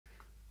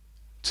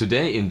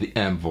Today in the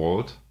amp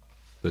vault,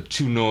 the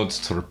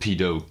 2-note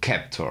Torpedo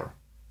Captor.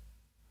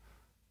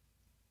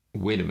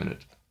 Wait a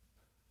minute.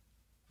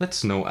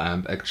 That's no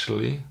amp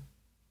actually.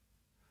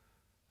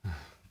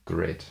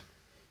 Great.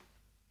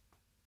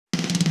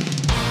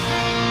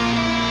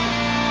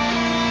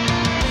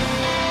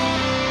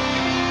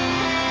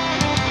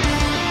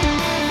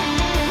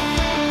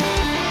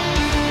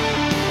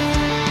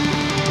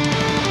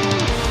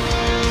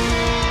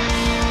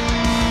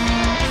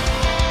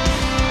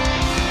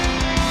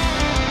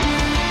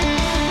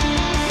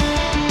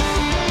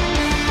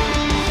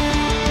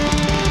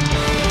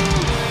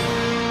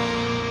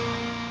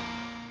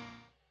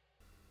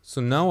 So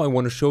now I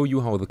want to show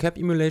you how the cap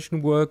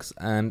emulation works,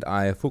 and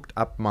I have hooked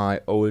up my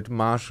old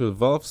Marshall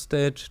valve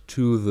state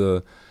to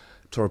the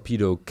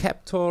Torpedo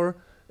Captor,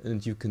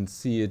 and you can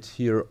see it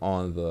here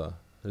on the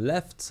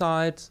left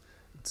side.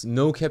 It's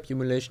no cap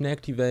emulation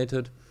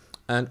activated,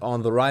 and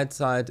on the right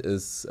side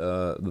is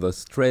the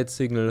straight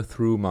signal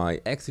through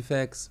my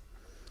XFX,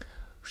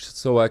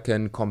 so I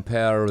can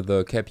compare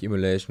the cap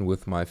emulation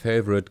with my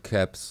favorite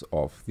caps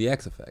of the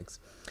XFX.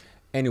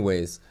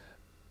 Anyways,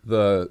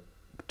 the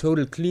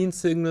total clean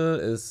signal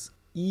is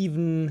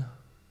even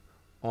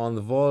on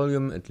the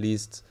volume, at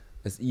least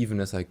as even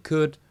as I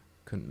could.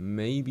 Can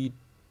maybe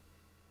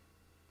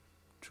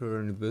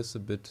turn this a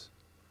bit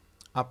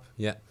up,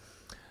 yeah.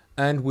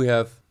 And we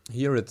have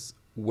here, it's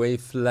way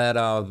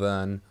flatter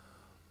than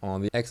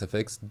on the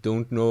XFX.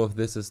 Don't know if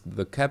this is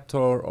the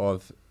captor or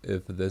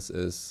if this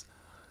is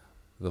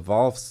the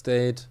valve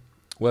state.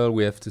 Well,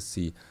 we have to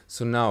see.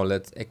 So now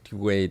let's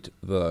activate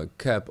the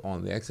cap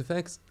on the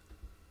XFX.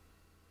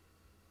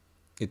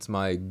 It's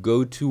my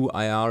go-to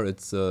IR.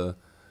 It's I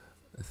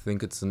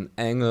think it's an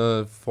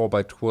angle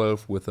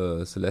 4x12 with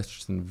a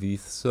Celestion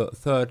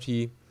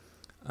V30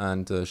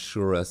 and a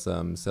Shure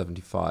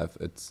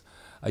SM75.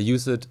 I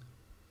use it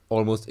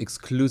almost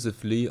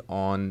exclusively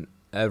on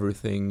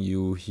everything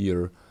you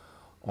hear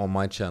on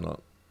my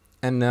channel.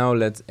 And now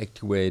let's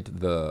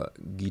activate the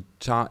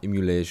guitar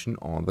emulation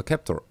on the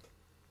captor.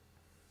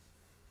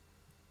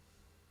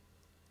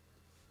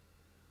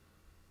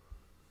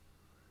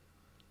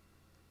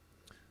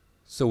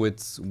 So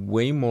it's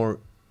way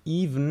more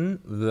even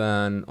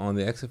than on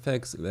the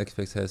XFX. The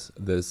XFX has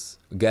this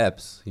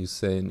gaps, you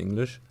say in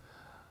English,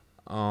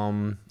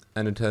 and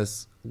it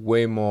has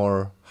way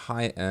more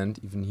high end.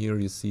 Even here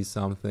you see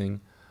something,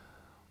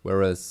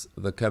 whereas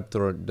the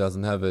captor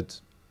doesn't have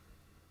it.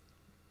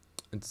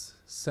 Its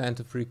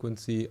center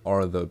frequency,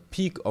 or the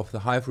peak of the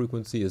high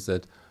frequency, is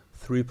at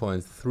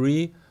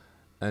 3.3,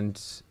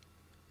 and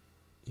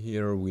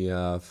here we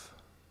have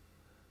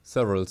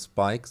several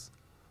spikes.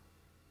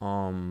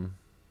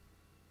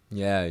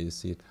 Yeah, you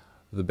see it.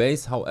 The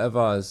bass,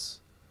 however, is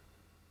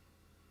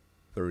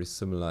very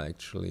similar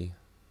actually.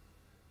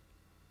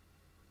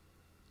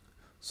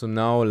 So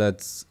now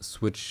let's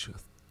switch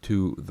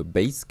to the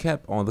bass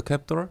cap on the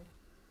captor.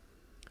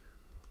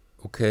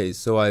 Okay,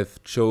 so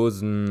I've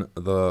chosen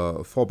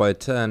the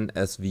 4x10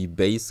 SV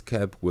bass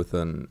cap with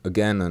an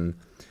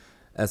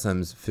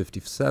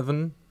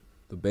SM57.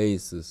 The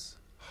bass is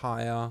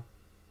higher.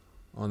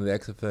 On the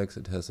XFX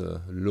it has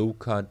a low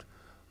cut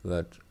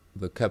that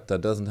the captor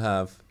doesn't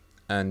have.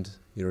 And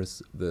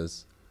here's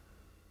this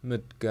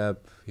mid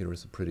gap. Here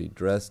is a pretty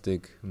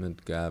drastic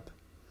mid gap.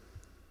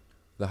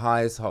 The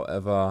highs,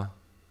 however,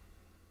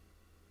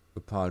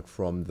 apart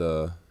from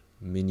the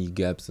mini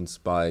gaps and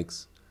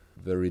spikes,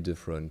 very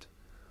different.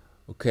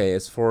 Okay,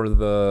 as for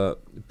the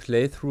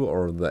playthrough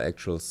or the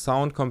actual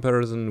sound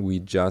comparison, we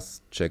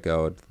just check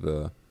out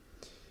the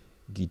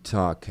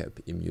guitar cap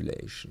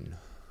emulation.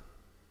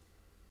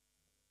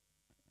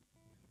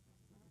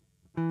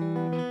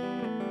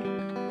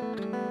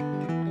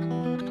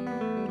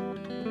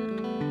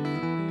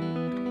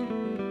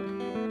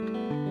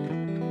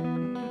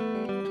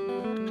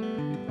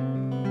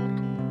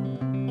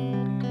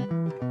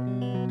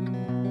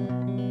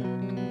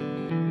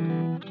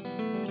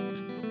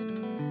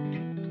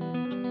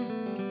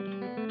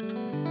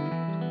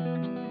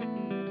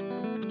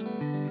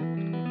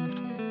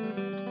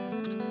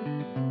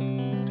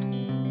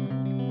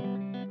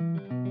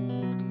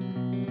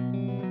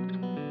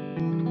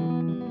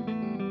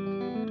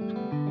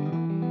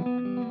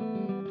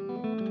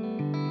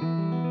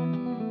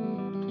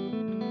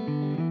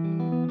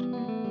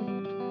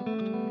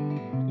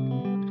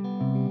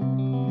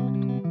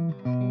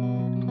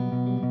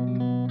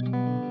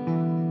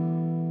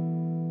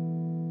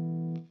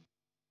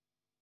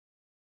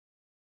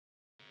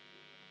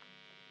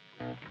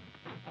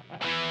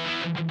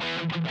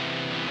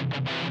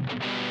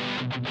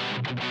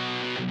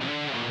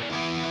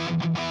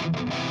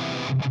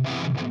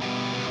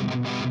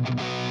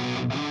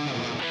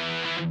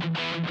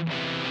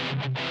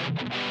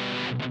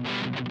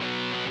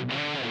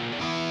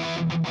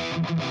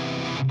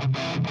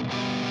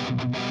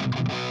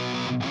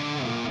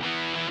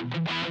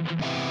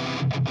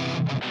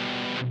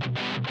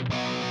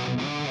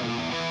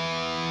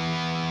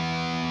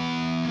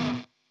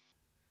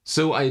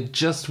 So I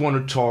just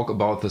want to talk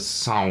about the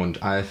sound.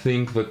 I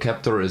think the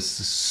Captor is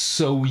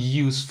so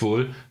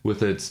useful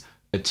with its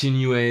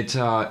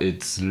attenuator,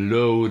 its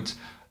load,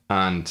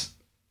 and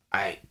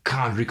I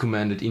can't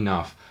recommend it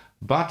enough.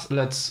 But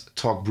let's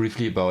talk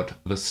briefly about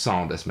the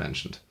sound as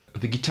mentioned.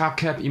 The guitar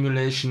cap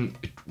emulation,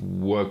 it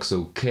works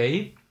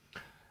okay.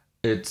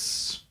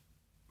 It's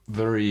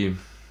very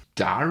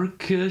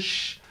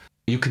darkish.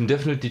 You can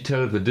definitely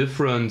tell the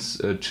difference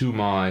to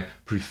my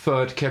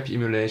preferred cap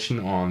emulation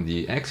on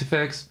the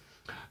XFX,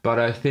 but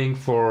I think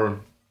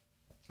for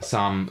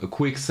some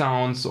quick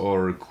sounds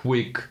or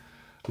quick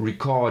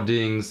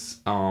recordings,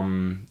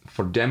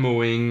 for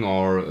demoing,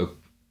 or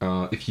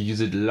if you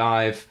use it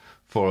live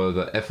for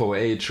the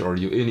FOH or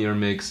your in-ear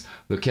mix,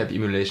 the cap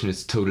emulation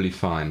is totally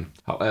fine.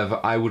 However,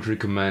 I would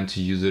recommend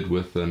to use it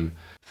with a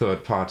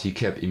third-party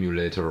cap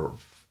emulator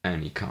of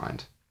any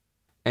kind.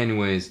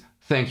 Anyways,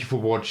 thank you for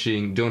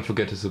watching, don't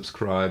forget to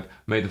subscribe,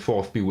 may the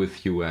 4th be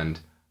with you, and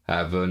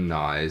have a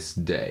nice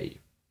day.